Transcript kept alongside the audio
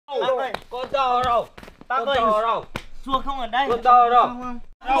Con to đâu? Con to đâu? Xua không ở đây. Con to đâu?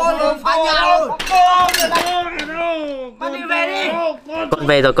 Con phá nhà luôn. Con đi về đi. Con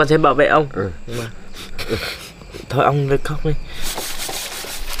về rồi con sẽ bảo vệ ông. Nhưng mà thôi ông về khóc đi.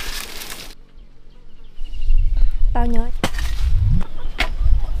 Tao nhớ.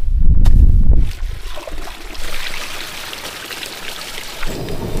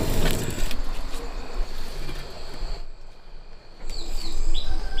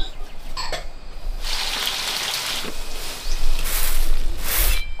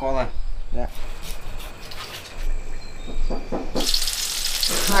 Con này. Dạ.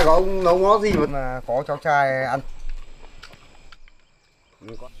 Hai có ông nấu món gì mà có cháu trai ăn?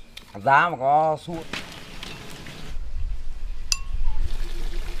 Giá mà có xua.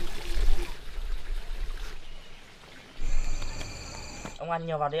 Ông ăn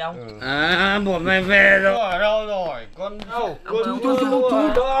nhiều vào đi ông. À, một mày về rồi. Ở đâu rồi? Con đâu? Chú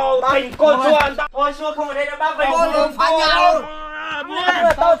đâu? Thành con chuồn. Thôi xua không ở đây đâu, bác về. Con phá nhà luôn.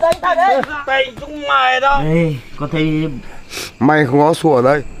 Tao đánh tao đấy. Thành chúng mày đâu? Đây, con thấy Mày không có xua ở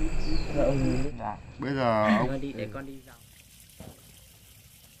đây. Bây giờ ông đi để con đi dạo.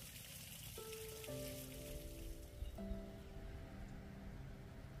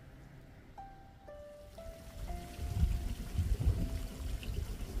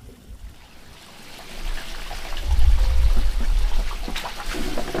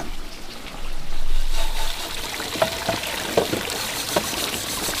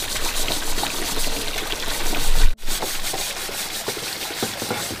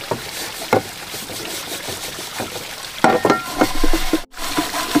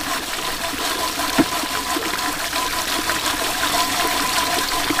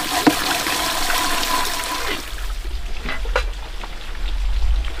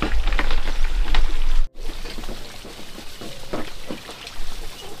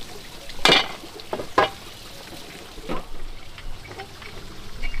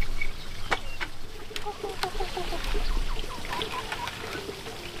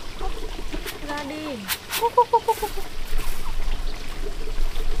 Ra đi.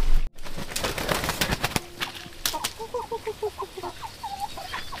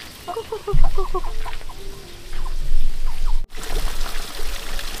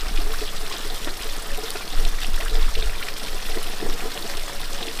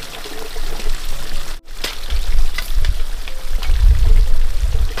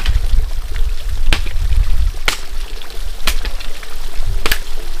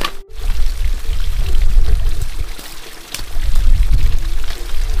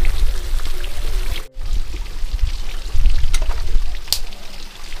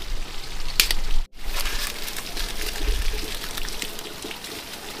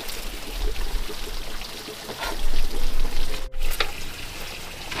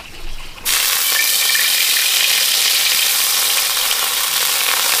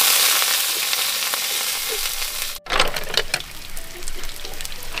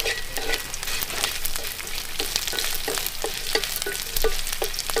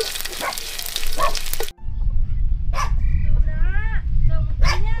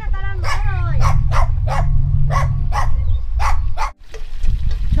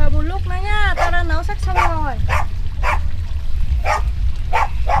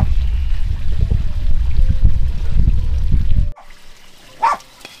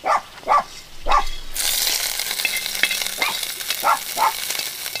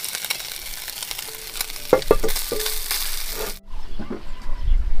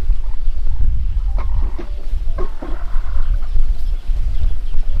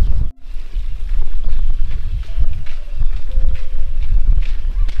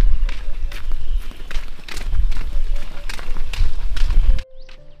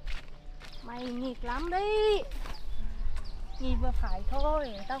 nghịch lắm đấy. Nhìn vừa phải thôi,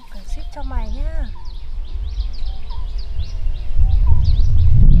 tao phải ship cho mày nhá.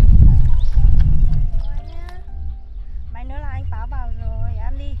 Mày nữa là anh Báo vào rồi,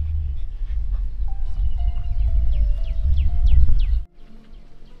 ăn đi.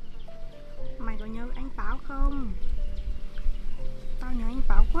 Mày có nhớ anh Báo không? Tao nhớ anh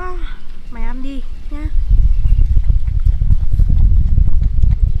Báo quá. Mày ăn đi nhá.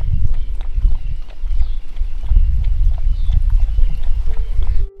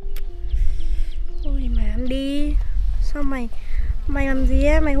 Ôi mày ăn đi. Sao mày làm gì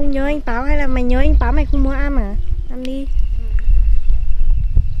á? Mày không nhớ anh Báo hay là mày nhớ anh Báo mày không muốn ăn à? Ăn đi.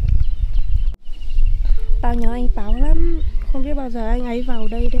 Tao nhớ anh Báo lắm. Không biết bao giờ anh ấy vào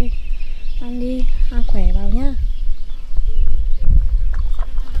đây đây. Ăn đi, ăn khỏe vào nhá.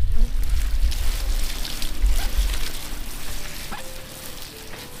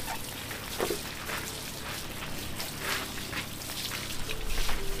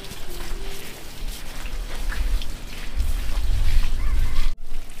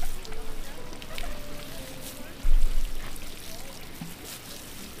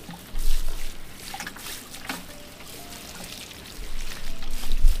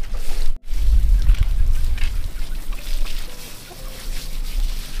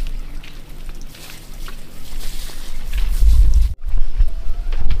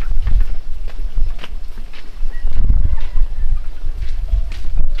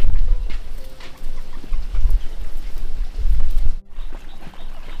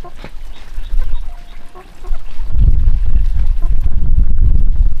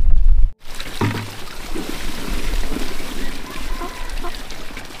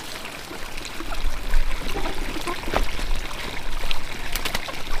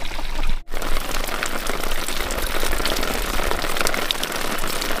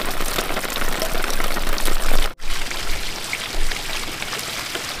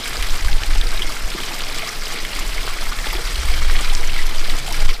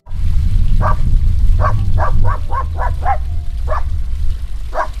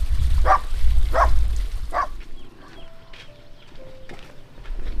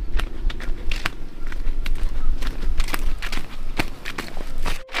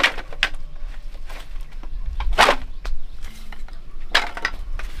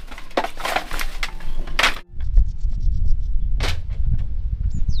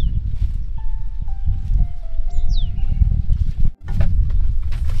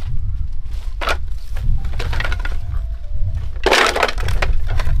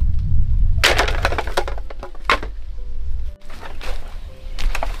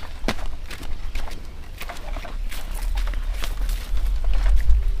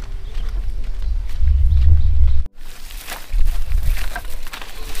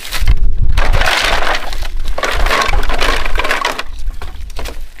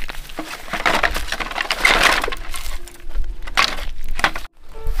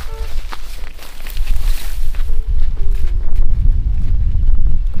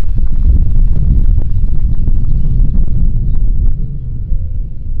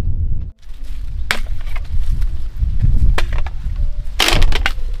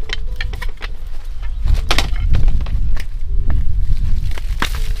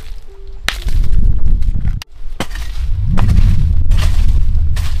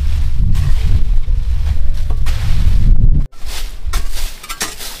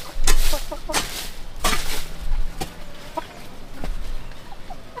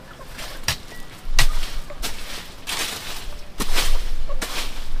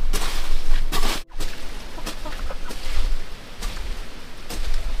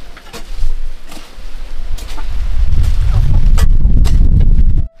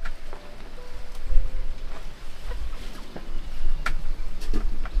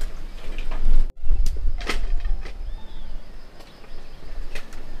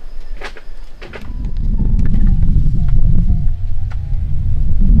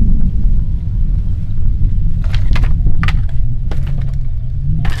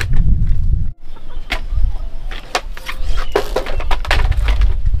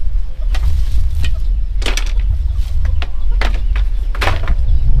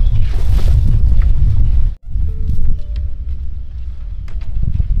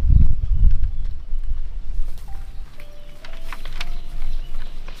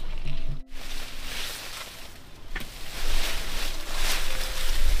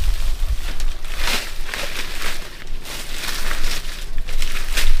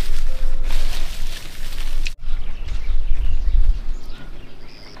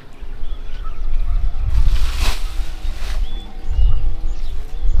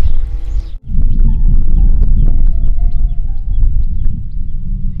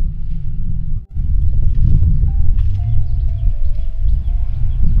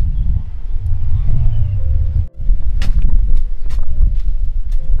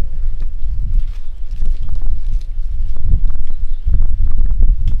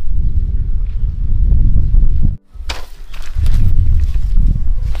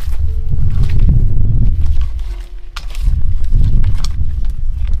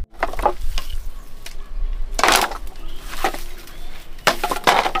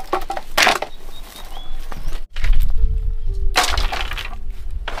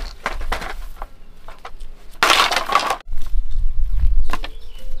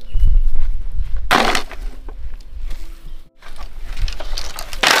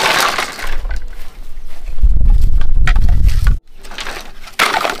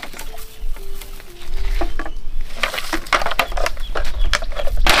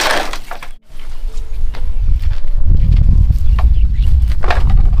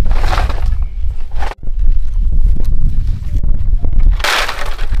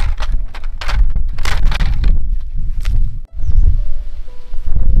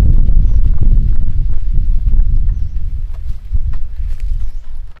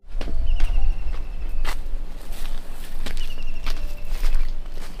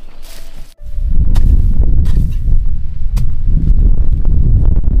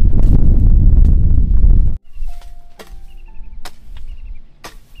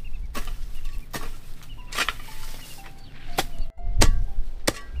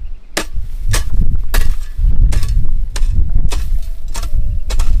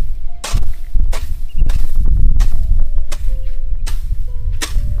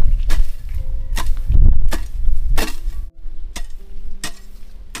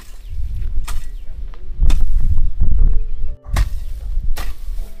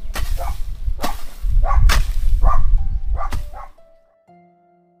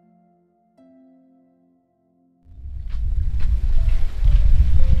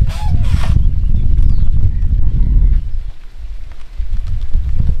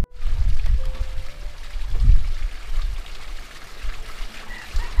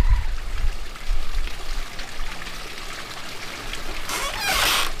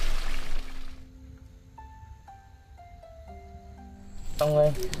 Ông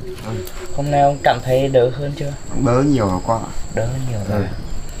ơi, hôm nay ông cảm thấy đỡ hơn chưa? Đỡ nhiều rồi con ạ. Đỡ hơn nhiều rồi.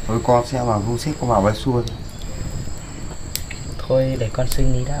 Thôi con xem là thu xếp có vào vai xua đi. Thôi để con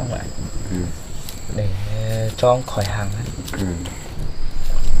sinh đi đã ông ạ. Để cho ông khỏi hàng ấy.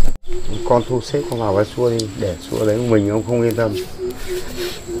 Con thu xếp có vào vai xua đi, để xua đấy mình ông không yên tâm.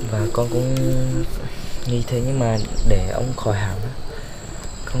 Và con cũng nghĩ thế, nhưng mà để ông khỏi hàng đó.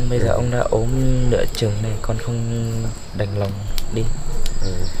 Không, bây giờ ông đã ốm nửa chừng này, con không đành lòng đi.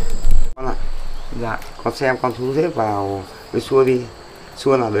 Con ạ. Dạ. Con xem con thu xếp vào với xua đi.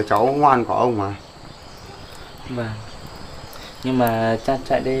 Xua là đứa cháu ngoan của ông mà. Vâng. Nhưng mà cha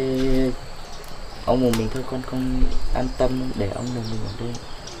chạy đây ông một mình thôi, con không an tâm để ông một mình ở đây.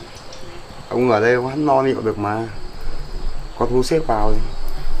 Ông ở đây hắn lo liệu được mà. Con thu xếp vào đi.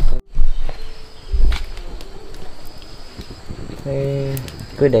 Thế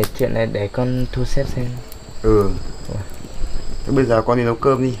cứ để chuyện này để con thu xếp xem. Thế bây giờ con đi nấu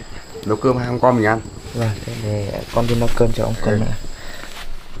cơm đi. Nấu cơm hai con mình ăn. Vâng, thế để con đi nấu cơm cho ông con nữa.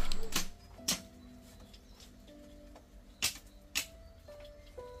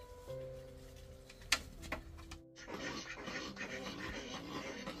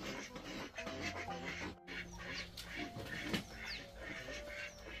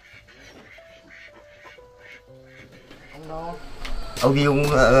 Ông đi ông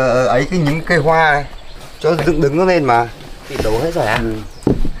ấy những cây hoa này cho dựng đứng nó lên mà. Thì đổ hết rồi à?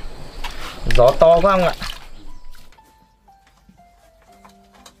 Gió to quá ông ạ.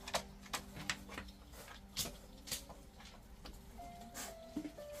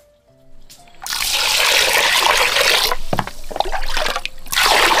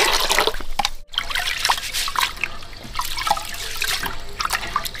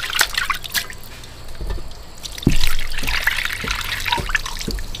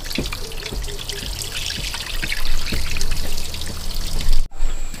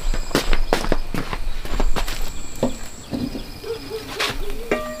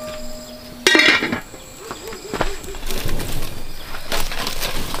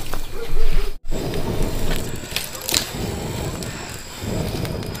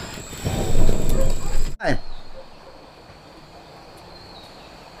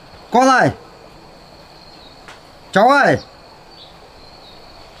 Con ơi, cháu ơi,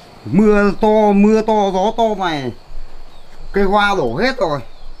 mưa to gió to này, cây hoa đổ hết rồi.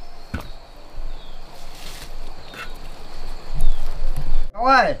 Cháu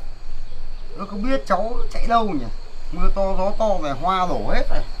ơi, tôi không biết cháu chạy đâu nhỉ. Mưa to gió to này, hoa đổ hết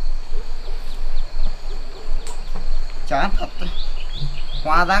rồi. Chán thật đấy.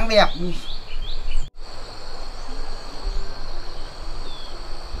 Hoa dáng đẹp đi.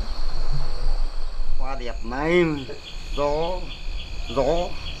 Hoa đẹp này, gió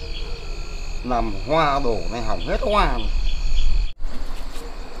làm hoa đổ này hỏng hết hoa này.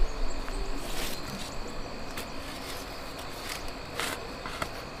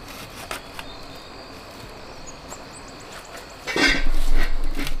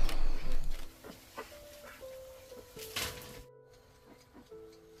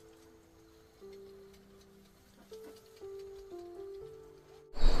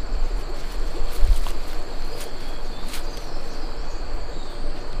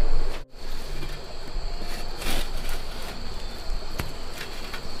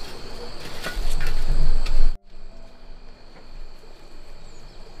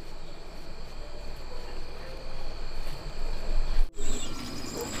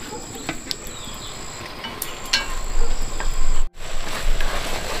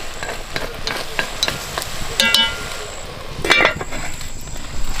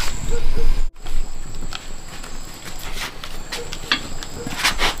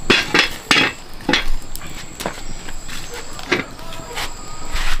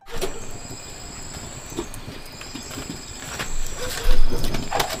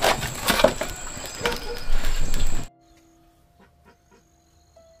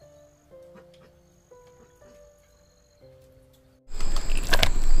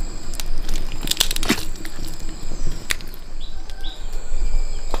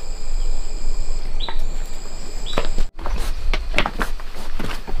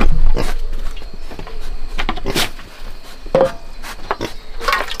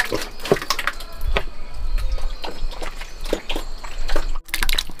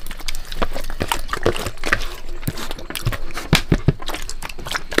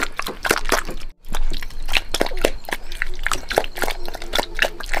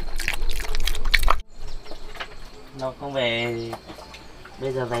 Lâu không về,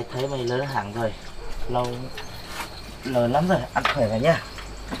 bây giờ về thấy mày lớn hẳn rồi. Lâu lớn lắm rồi, ăn khỏe vào nhá.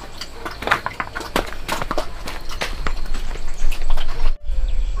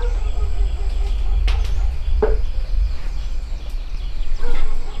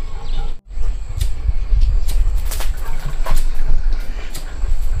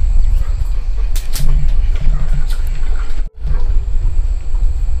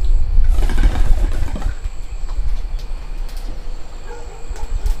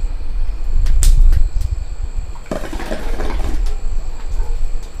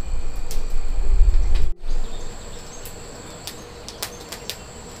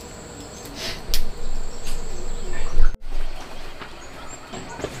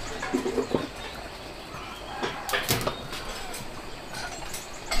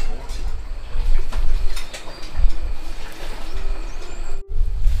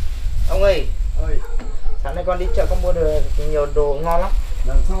 Ông ơi, ơi, sáng nay con đi chợ con mua được nhiều đồ ngon lắm.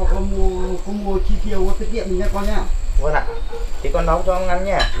 lần sau có mua chi tiêu có tiết kiệm đi nha con nhá. Vâng ạ. Thì con nấu cho ông ăn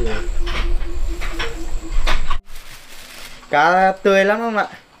nhé. Cá tươi lắm không ạ?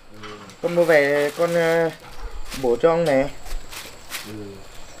 Con mua về con bổ cho ông này.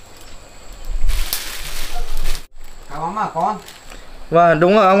 Cá mắm à con? Vâng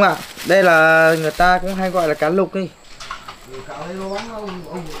đúng rồi ông ạ. Đây là người ta cũng hay gọi là cá lục đi. Cá đây lâu lắm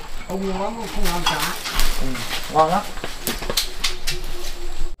ông nhiều lắm không làm cá. Ngon lắm.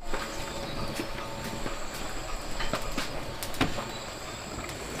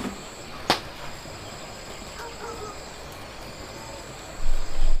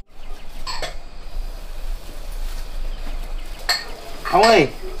 Ông ơi,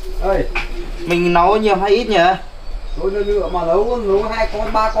 mình nấu nhiều hay ít nhỉ? Tôi nữa mà nấu 2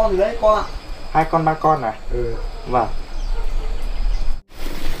 con 3 con rồi đấy con ạ. 2 con 3 con à? Vâng.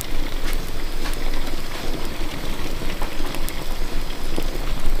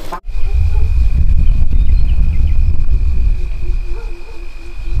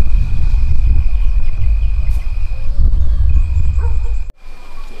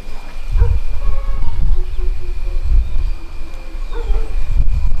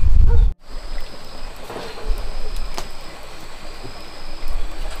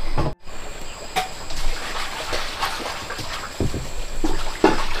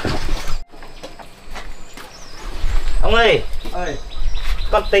 Ông ơi,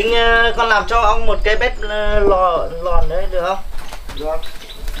 con tính con làm cho ông một cái bếp lò đấy được không? Được.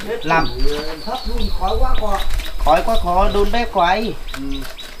 Làm thấp luôn khói quá con. khói quá khó đun bếp quái.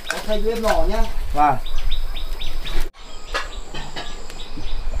 Có thay bếp lò nhá. Vâng.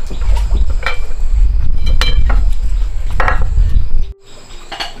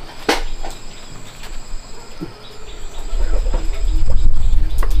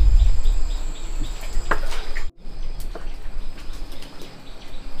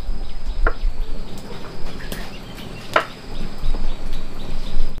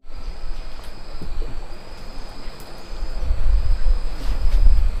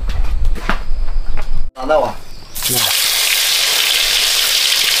 Ở đâu à?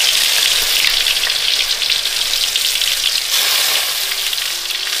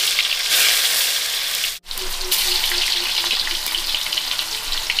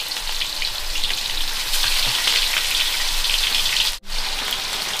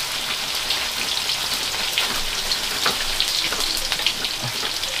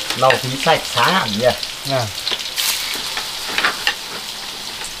 Lau phí sạch sáng hẳn nhỉ.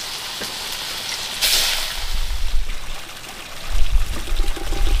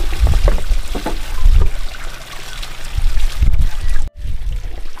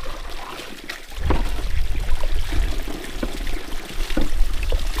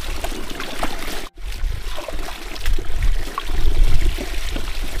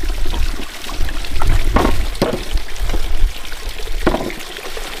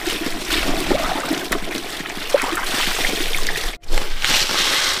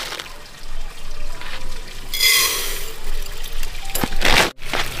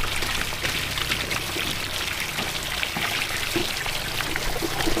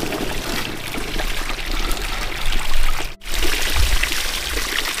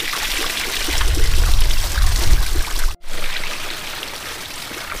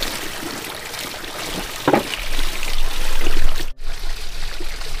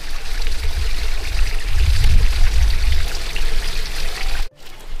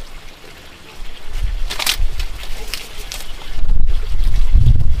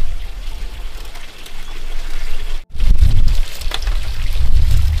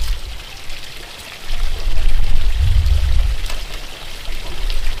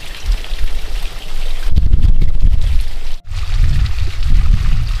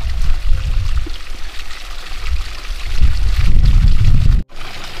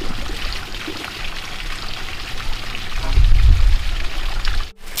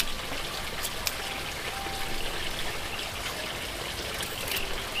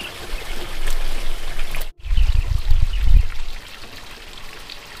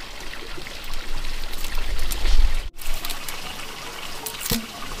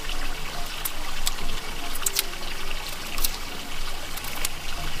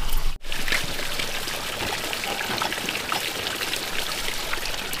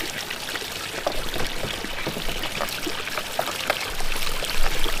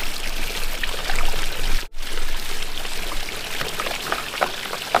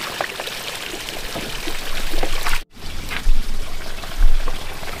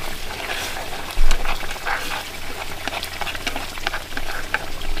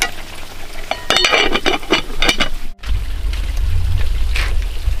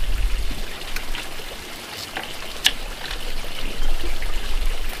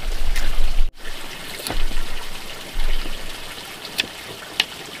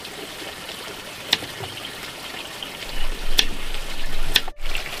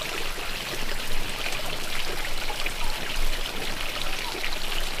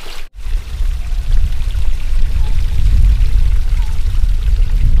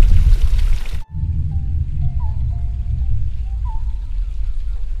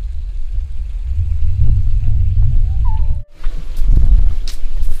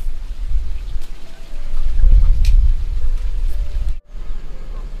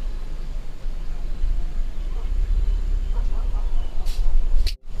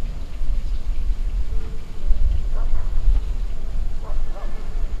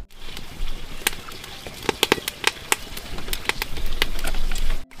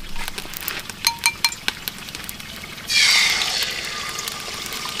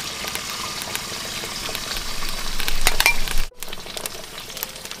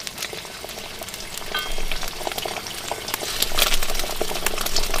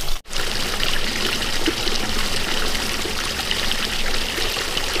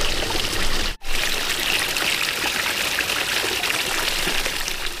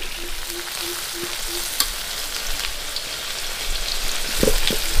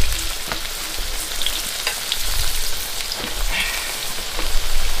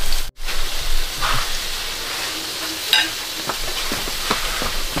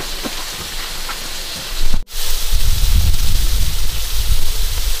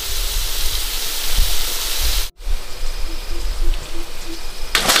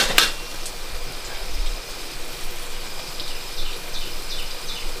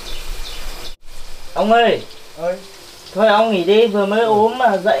 Ông ơi, ơi thôi ông nghỉ đi, vừa mới ốm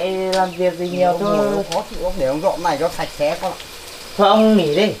mà dậy làm việc gì nhiều thôi. khó chịu lắm, để ông dọn này cho sạch sẽ con ạ. Thôi ông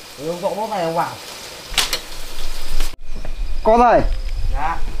nghỉ đi. Ông dọn nốt này ông vào. Con ơi.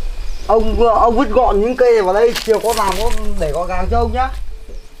 Dạ. Ông vứt gọn những cây này vào đây, chiều có làm có để gọn gàng cho ông nhá.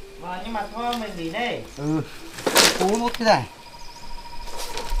 Vâng, nhưng mà thôi mình nghỉ đây. Ừ. Cú nốt cái này.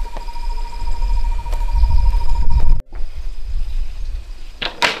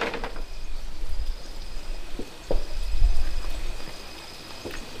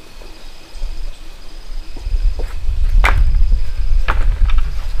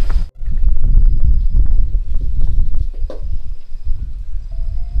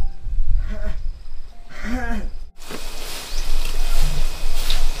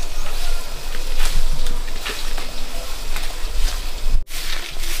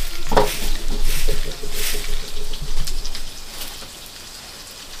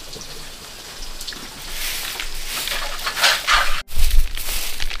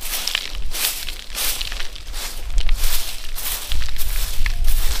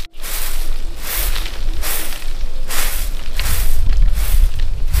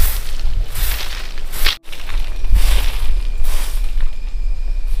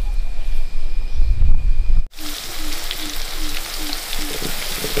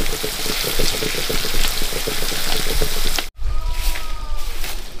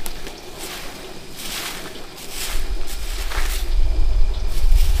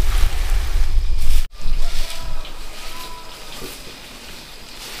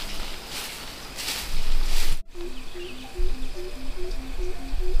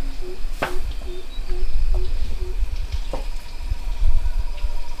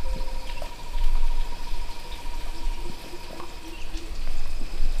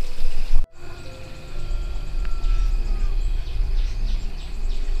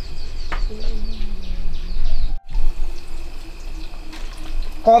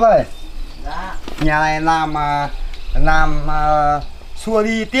 Con ơi. Dạ. Nhà này làm xua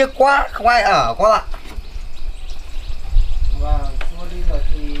đi tiếc quá, không ai ở con ạ. Vâng, xua đi rồi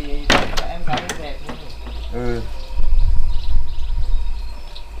thì cho em gái đi về thôi. Ừ.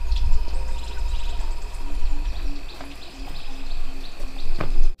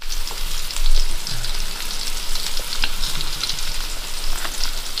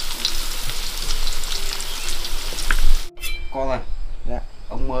 Con ơi. Dạ.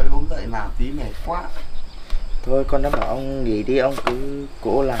 Ông mới ốm dậy làm tí mệt quá. Thôi con đã bảo ông nghỉ đi, ông cứ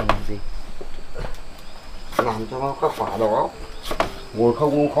cố làm gì. Làm cho nó các quả đó. Ngồi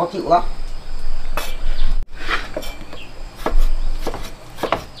không khó chịu lắm.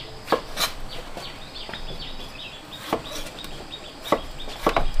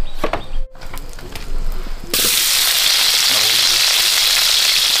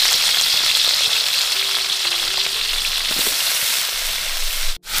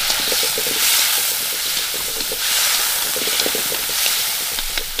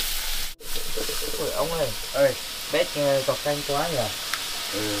 Ôi ông ơi, Ơi. bếp cọc canh quá nhỉ.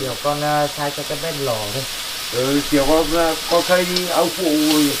 Ừ. Chiều con sai cho cái bếp lò thôi. Ừ, chiều con xây đi, ông phụ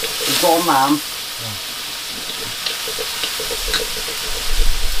cho ông làm.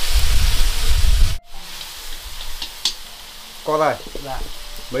 Con ơi. Dạ.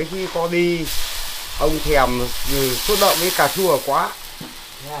 Mấy khi con đi, ông thèm sốt đậu với cà chua quá.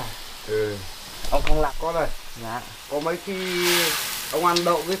 Dạ. Ừ. Ông không làm. Con ơi. Dạ. Có mấy khi ông ăn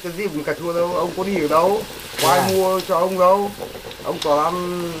đậu với cái gì mà cà chua đâu, ông có đi ở đâu, có ai mua cho ông đâu, ông toàn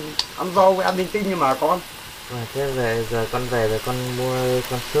ăn rau với ăn linh tinh nhưng mà con. Thế về giờ con về rồi con mua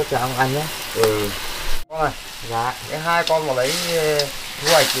con sốt cho ông ăn nhé. Ừ. Con ơi. Dạ. Cái hai con vào lấy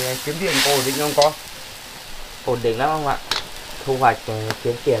thu hoạch kiếm tiền có ổn định không con? Ổn định lắm ông ạ. Thu hoạch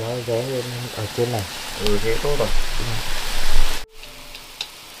kiếm tiền nó dễ hơn ở trên này. Ừ, thế tốt rồi.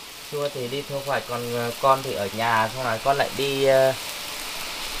 Chua thì đi thu hoạch, còn con thì ở nhà, xong rồi con lại đi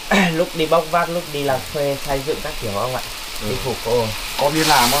lúc đi bóc vác, lúc đi làm thuê xây dựng các kiểu ông ạ. Đi phụ cô. Con đi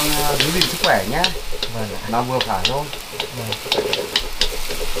làm con giữ gìn sức khỏe nhé. Vâng ạ. Làm vừa phải thôi. Vâng.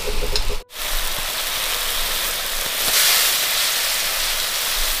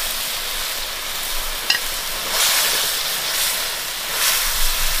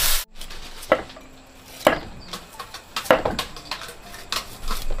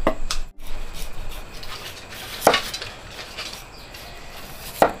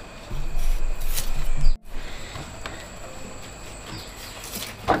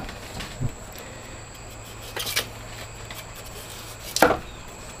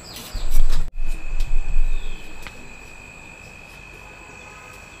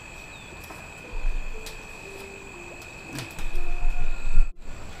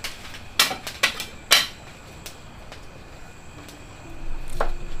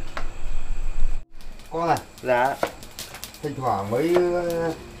 Con này. Dạ. Thỉnh thoảng mấy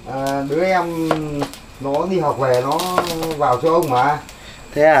đứa em nó đi học về nó vào cho ông mà.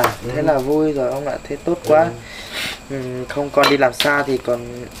 Thế à? Thế là vui rồi ông ạ, thế tốt quá. Không con đi làm xa thì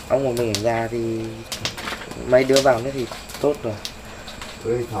còn ông một mình ở nhà thì mấy đứa vào nữa thì tốt rồi.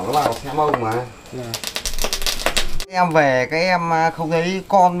 Thảo nó vào xem ông mà. Dạ. Em về cái em không thấy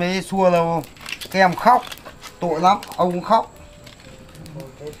con với xua đâu. Cái em khóc, tội lắm, ông cũng khóc.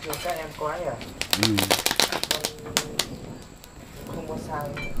 Thế thương các em quá nhỉ? Không có sao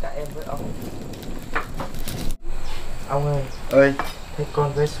cả em với ông. Ông ơi, thế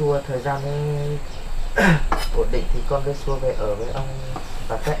con với xua thời gian ổn định thì con với xua về ở với ông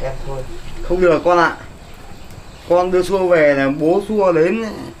và các em thôi. Không được con ạ. Con đưa xua về là bố xua đến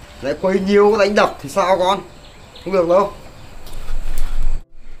lại quấy nhiêu đánh đập thì sao con? Không được đâu.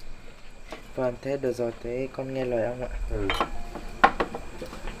 Vâng, thế được rồi, thế con nghe lời ông ạ.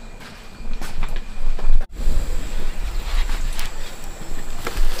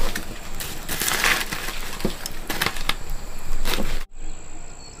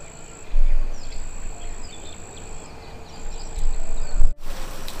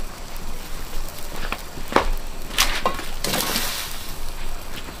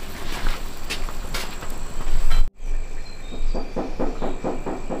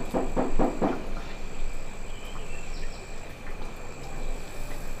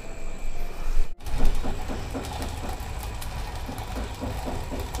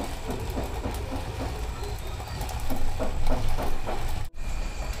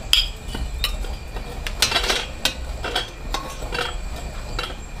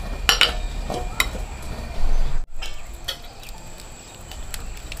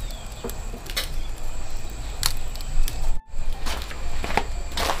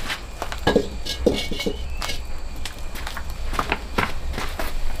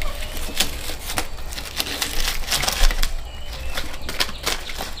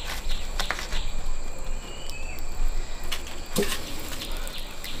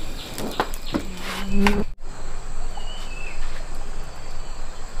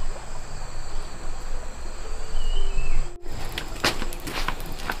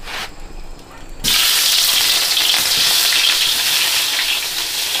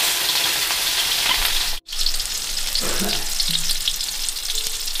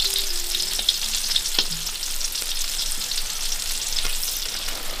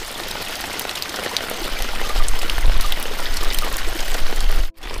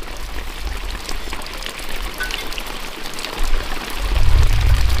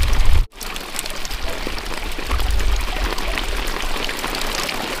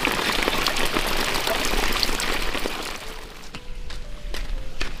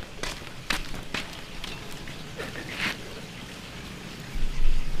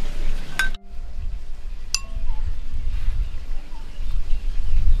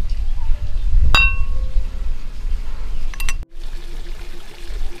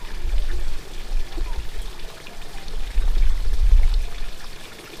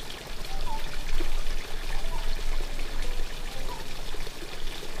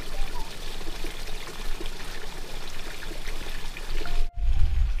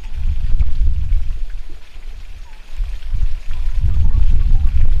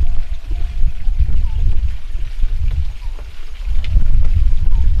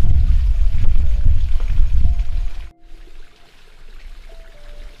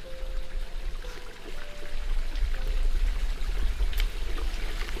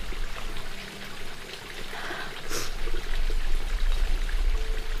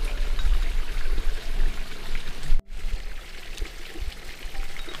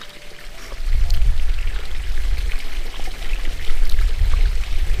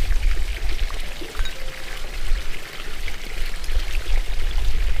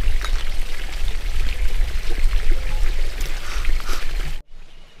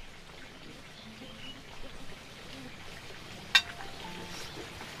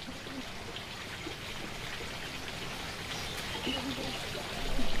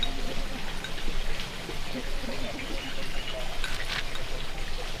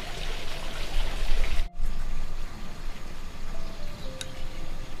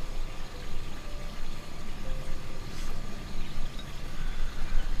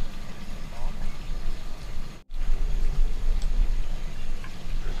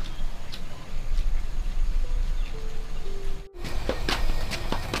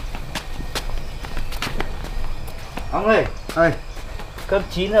 Ông ơi, Cơm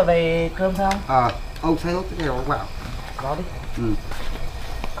chín rồi về cơm sao? Ông xay nốt cái kèo ông vào. Nó đi.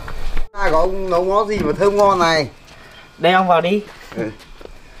 Ai của ông nấu món gì mà thơm ngon này? Đây ông vào đi.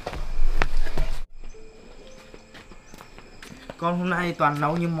 Con hôm nay toàn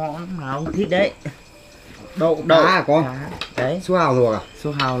nấu những món mà ông thích đấy. Đậu đá à con? Đấy, Su hào luộc à?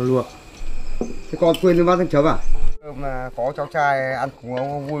 su hào luộc. Thế con quên nước bát nước chấm à? Mà có cháu trai ăn cùng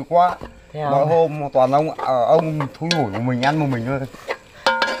ông vui quá. Thế Mọi không? hôm toàn ông thú nhủi của mình ăn một mình thôi.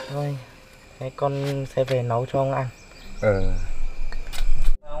 Thôi, thế con sẽ về nấu cho ông ăn.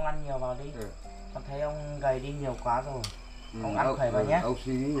 Ông ăn nhiều vào đi. Con thấy ông gầy đi nhiều quá rồi. Ông ăn khỏe vào nhé. Ông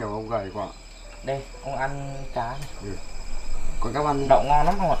suy nghĩ nhiều, ông gầy quá. Đây, ông ăn cá này. Còn các ăn Đậu ngon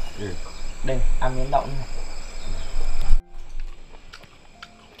lắm không ạ? Đây, ăn miếng đậu này.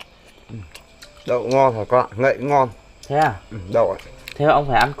 đậu ngon hả con? Ngậy ngon. Thế à? Đậu ạ. Thế ông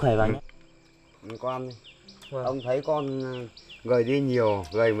phải ăn khỏe vào nhé. Con ăn đi. Vâng. Ông thấy con gầy đi nhiều,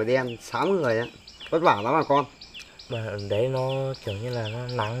 gầy mà đen, xám người á. Vất vả lắm à con? Mà ở đấy nó kiểu như là nó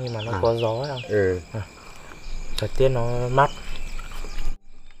nắng nhưng mà nó có gió ấy không? Thời tiết nó mát.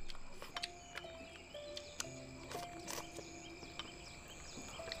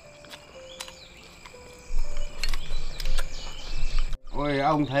 Ôi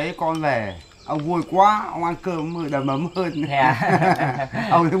ông thấy con về, ông vui quá, ông ăn cơm đầm ấm hơn. Thế à?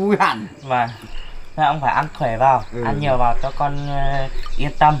 Ông thấy vui hẳn. Và thế ông phải ăn khỏe vào, ăn nhiều vào cho con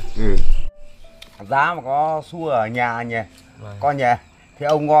yên tâm. Giá mà có xua ở nhà nhỉ, Vâng. con nhỉ, thì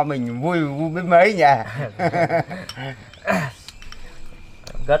ông ngon mình vui biết mấy nhỉ.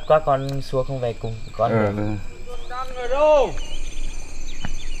 Gất quá con xua không về cùng con được. Xuân đang ở đâu?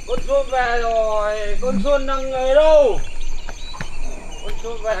 Con Xuân về rồi, con Xuân đang ở đâu? Con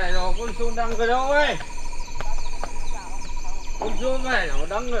Xuân về rồi, con Xuân đang ở đâu ấy? Con Xuân về rồi,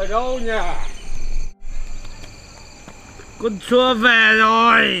 đang ở đâu nhỉ? Con Xuân về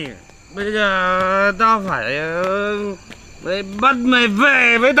rồi. Bây giờ tao phải bắt mày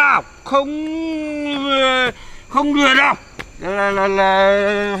về với tao, không được đâu.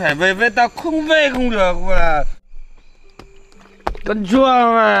 Là phải về với tao, không về không được. Là con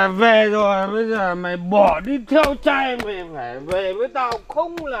chua mà về rồi, bây giờ mày bỏ đi theo trai, mày phải về với tao,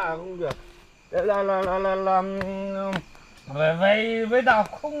 không là không được. Là về với tao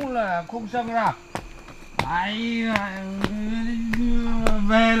không là không sao nào. Ai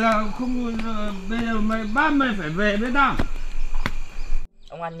về là không, bây giờ mày bắt mày phải về với tao.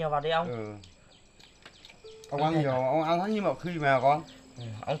 Ông ăn nhiều vào đi ông. Ông ăn nhiều, ông ăn hết như mọi khi mà con.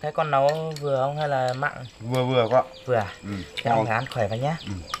 Ông thấy con nấu vừa không hay là mặn? Vừa con. Vừa à? Thế ông phải ăn khỏe vào nhé.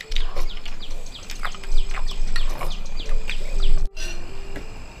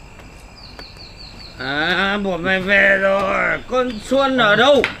 À, bọn mày về rồi. Con Xuân ở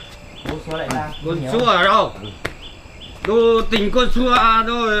đâu? Bố xua lại ra. Con Xuân ở đâu? Tôi tình con Xuân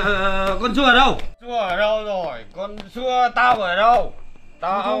rồi. Con Xuân ở đâu? Xuân ở đâu rồi? Con Xuân tao ở đâu?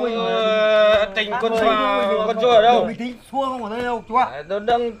 Tao tình con Xuân ở đâu? Mình tính xua không ở đây đâu chú ạ. Tôi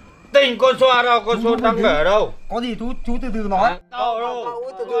đang tình con Xuân đâu? Con Xuân đang ở đâu? Có gì chú từ từ nói. Tao ở đâu?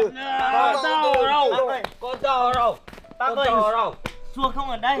 Tao ở đâu? Con tao ở đâu? Con tao ở đâu? Xua không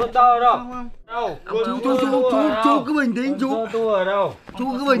ở đây. Con tao ở đâu? Đâu? Chú cứ bình tĩnh chú. Tu ở đâu? Chú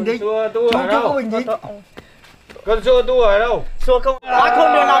cứ bình tĩnh. Tu ở Chú đâu? cứ bình tĩnh. Con Xuân tu ở đâu? Xua không được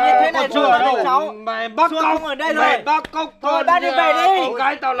làm như thế này. Con Xuân ở đâu? Cháu. Mày bắt Xuân cóc. không ở đây Mày rồi. bắt cóc Thôi, con. bắt đi về đi. Con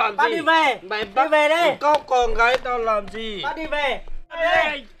gái tao làm gì? Bắt đi về. Mày Đi bắt về đây. cóc con gái tao làm gì? Bắt đi về.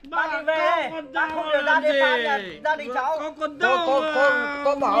 Ê, Bắt đi về. Bắt không được ra đi phá gia đình cháu. Con tao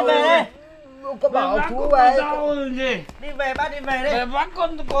Con bảo Đi về đây. có bảo mày chú bắt về. con tao làm gì? Đi về, bắt đi về đi. Mày bắt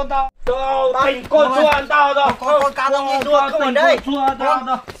con tao. Tao tình con Xuân tao đâu. Con cá tao nhìn Xuân không ở đây. Xuân tao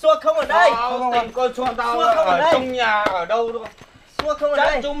đâu. Xuân không ở đây. Tao tình con Xuân tao Xuân không ở ở đây. trong nhà ở đâu thôi. Xuân không ở Chắc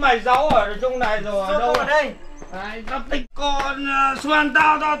đây. chúng mày giấu ở trong này rồi. Xuân Đâu không ở đây. Đấy, tao tình con Xuân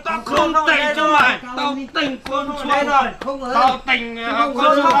tao không Xuân không ở tình đây chúng rồi. mày. Tao tình con Không ở Xuân đây rồi. rồi. Không ở Tao tình con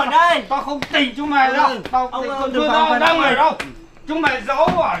Xuân Xuân không ở đây. Tao không tình chúng mày đâu. Tao Ông tình ơi, con đừng Xuân vào tao đây. đang ở đâu. Chúng mày giấu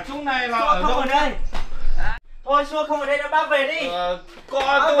ở trong này là ở Xuân không đâu? ở đây. Thôi Xuân không ở đây đâu, bác về đi. Con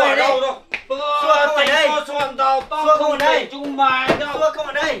Bác tôi về ở đi. đâu đâu. Xuân không ở đây. Con Xuân tao Xuân không không ở đây. tình chúng mày đâu. Xuân không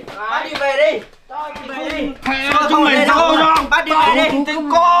ở đây. Bác đi về đi. Tao Đi không về đi. theo Xuân chúng không ở mày đây giấu đâu. đâu. Bác đi Tao về đi. không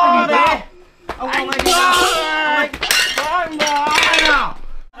tình con Đi về đâu. đi. Ông ơi đi ra. Con mày nào.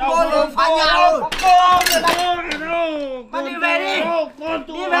 Con phá nhà rồi. Bác đi về đi. Con tôi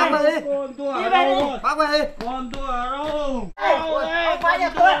Đi về. con tôi Đi ở về đi. đâu? Bác về đi. Con tôi ở đâu? Ông phá nhà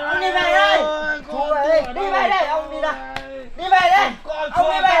tôi. Ông đi về đây. Chú về đi. Đi về đây. Ông đi ra. Đi về đây.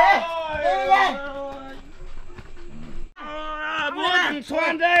 Ông đi về đây. Đi về. Bố thằng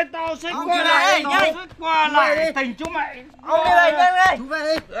Xuân đây, tao xích Ông qua đi lại, về tao nhanh. xích qua lại, tình chúng mày. Ông đi về nhanh đây. Chú về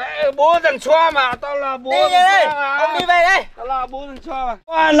đi. Ê, bố thằng Xuân mà, tao là bố Đi thằng về đây. Xuân mà. Ông đi về đây. Tao là bố thằng Xuân mà.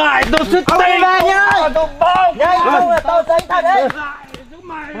 Qua lại, tao xích Ông đi tay về nhá. tao bao. Nhanh không là tao đánh thật đấy. Lại, chúng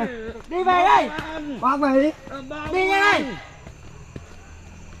mày. Đi về đây. Bác về đi. Đi nhanh đây.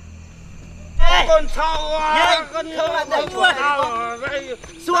 đây. Con sao Nhanh, con không là đánh con luôn.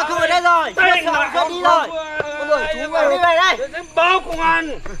 Xua không ở đây rồi. Tay Xua mà đi rồi. Con rồi chú về đi về đây. Báo công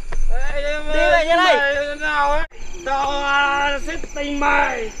an. Đi về như đây. Nào ấy. Tao sẽ tình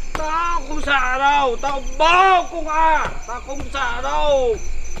mày. Tao không xả đâu. Tao báo công an. Tao không xả đâu.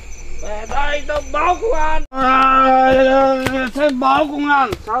 Về đây tao báo công an. Sẽ báo công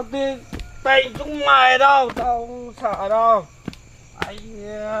an. Sao tình chúng mày đâu. Tao không xả đâu.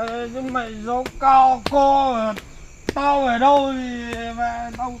 Chúng mày dấu cao cô. Tao ở đâu thì về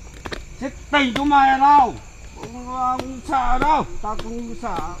tao sẽ tình chúng mày ở đâu. Không xả đâu. Tao không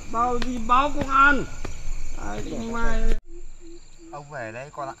xả. Tao đi báo công an. Chúng mày. Ông về đấy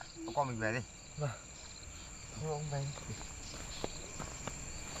con ạ. Con mình về đi. Thôi ông về.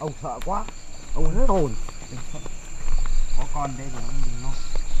 Ông sợ quá. Ông hết hồn. Có con đây rồi ông đừng lo.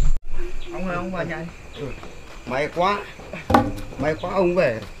 Ông ơi, ông vào nhà. May quá. May quá ông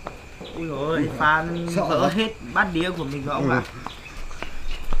về. Ui ôi, Phan vỡ hết bát đĩa của mình rồi ông ạ.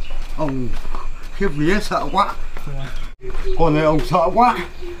 Ông khiếp vía sợ quá. Con này ông sợ quá.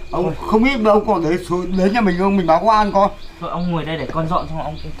 Ông không biết đâu còn đến nhà mình không, mình báo công an con. Thôi ông ngồi đây để con dọn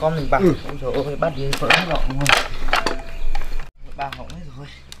xong con mình bảo. Ôi trời ơi, bát đĩa vỡ hết rồi ông ơi. Bà hỏng hết rồi.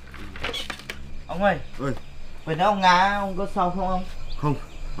 Ông ơi. Vậy nếu ông ngã ông có sao không ông? Không,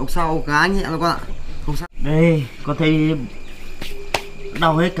 ông sao ông cá nhẹ thôi con ạ. Không sao. Đây, con thấy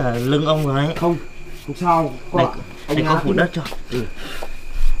đau hết cả lưng ông rồi đấy. Không sao con ạ. Để con phủ đất cho.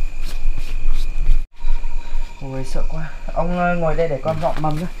 Ôi sợ quá. Ông ngồi đây để con dọn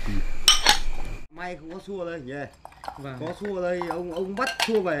mâm nhá. May không có xua đây nhỉ. Có xua đây, ông bắt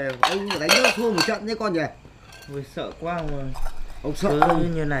xua về, ông đánh nó xua một trận đấy con nhỉ. Ôi sợ quá ông ơi. Ông sợ cứ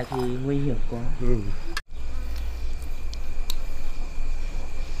không? như này thì nguy hiểm quá.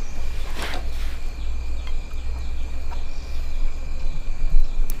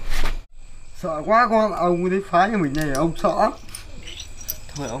 Sợ quá con, ông đấy phá nhà mình này ông sợ lắm.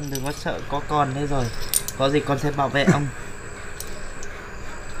 Thôi ông đừng có sợ, có con thế rồi. Có gì con sẽ bảo vệ ông.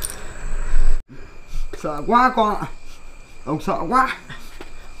 Sợ quá con ạ. Ông sợ quá.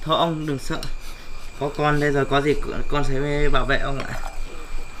 Thôi ông đừng sợ. Có con đây rồi, có gì con sẽ bảo vệ ông ạ.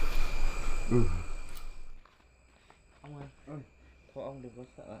 Ông ơi. Thôi ông đừng có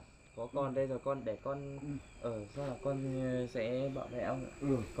sợ. Có con đây rồi, con để con ở sau là con sẽ bảo vệ ông ạ.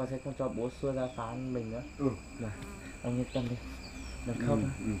 Con sẽ không cho bố xua ra phán mình nữa. Ông yên tâm đi. Đừng khóc nữa.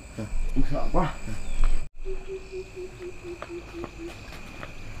 Ông sợ quá.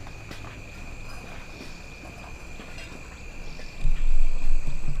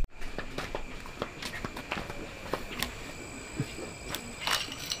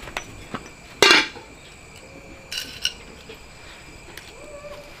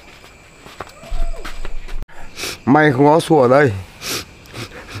 May không có xua ở đây.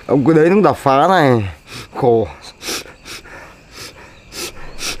 Ông cứ đấy nó đập phá này. Khổ.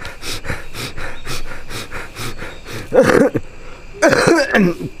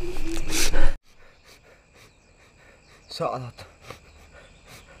 Sợ thật.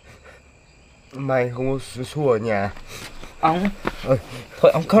 May không có xua ở nhà. Ông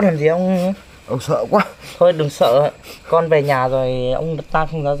thôi ông khóc làm gì ông. Ông sợ quá. Thôi đừng sợ. Con về nhà rồi, ông ta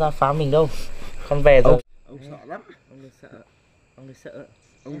không dám ra phá mình đâu. Con về rồi. Ông sợ lắm. Ông đừng sợ.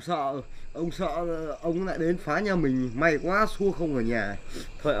 Ông đừng sợ. Ông sợ ông lại đến phá nhà mình. May quá xua không ở nhà.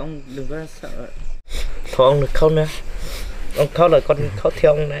 Thôi ông đừng có sợ. Thôi ông đừng khóc nữa. Ông khóc là con khóc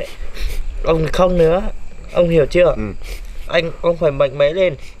theo ông đấy. Ông đừng khóc nữa. Ông hiểu chưa? Ông phải mạnh mẽ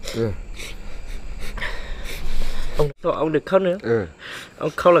lên. Thôi ông đừng khóc nữa. Ông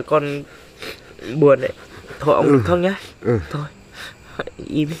khóc là con buồn đấy. Thôi ông đừng khóc nhá. Thôi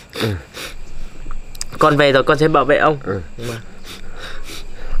im. Con về rồi con sẽ bảo vệ ông.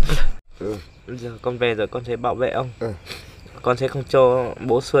 Giờ con về rồi con sẽ bảo vệ ông. Con sẽ không cho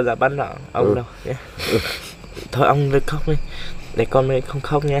bố xua ra bắt nợ ông đâu nhé. Thôi ông đừng khóc đi. Để con mới không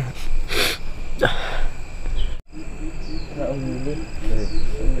khóc nha. Thôi ông nhìn đi.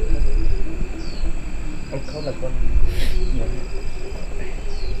 Ông khóc là con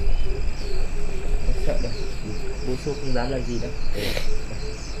sợ đâu. Bố xua không dám làm gì đâu.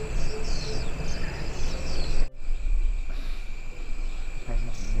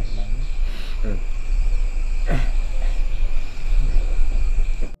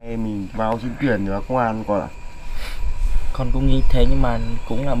 Mình vào chính quyền và công an con ạ. Con cũng nghĩ thế nhưng mà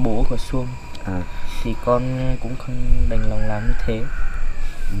cũng là bố của Xuông. Thì con cũng không đành lòng làm như thế.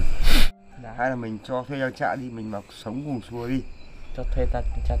 Hay là mình cho thuê trang trại đi, mình vào sống cùng xua đi. Cho thuê ta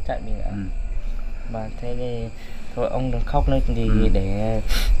trang trại mình ạ. Và thế thì thôi ông đừng khóc nữa thì để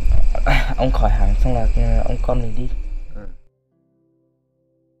ông khỏi hàng xong là ông con mình đi.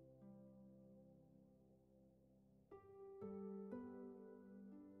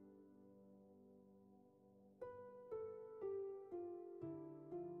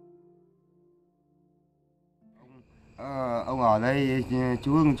 Ông ở đây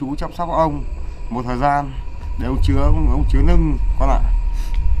chú Hưng chú chăm sóc ông một thời gian để ông chứa nưng con ạ.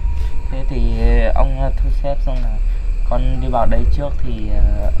 Thế thì ông thu xếp xong là con đi vào đây trước thì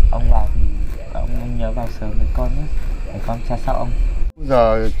ông vào thì ông nhớ vào sớm với con nhé, để con chăm sóc ông.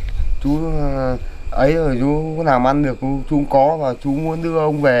 Giờ chú ấy rồi chú làm ăn được chú không có, và chú muốn đưa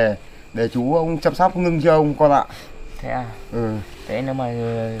ông về để ông chăm sóc nưng cho ông con ạ. Thế à? Ừ. Thế nếu mà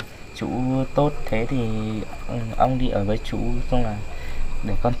chú tốt thế thì ông đi ở với chú xong là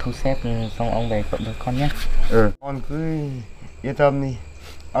để con thu xếp xong ông về với con nhé. Con cứ yên tâm đi.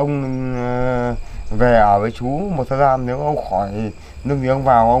 Ông về ở với chú một thời gian, nếu ông khỏi nưng thì ông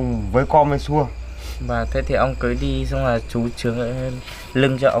vào ông với con mới xua. Và thế thì ông cứ đi xong là chú chướng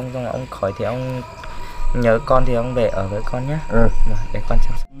lưng cho ông, xong là ông khỏi thì ông nhớ con thì ông về ở với con nhé. Để con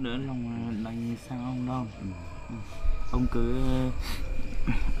chăm sóc. Không đỡ lòng đánh sang ông đâu. Ông cứ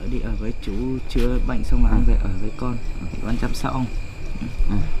đi ở với chú chữa bệnh xong là ông về ở với con thì con chăm sóc ông.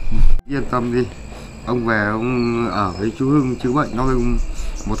 Yên tâm đi. Ông về ông ở với chú Hưng chữa bệnh nó lưng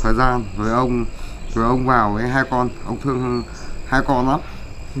một thời gian rồi ông vào với hai con, ông thương hai con lắm.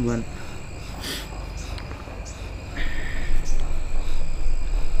 Vâng.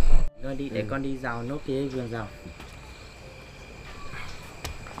 Rồi đi để con đi rào nốt cái vườn rào.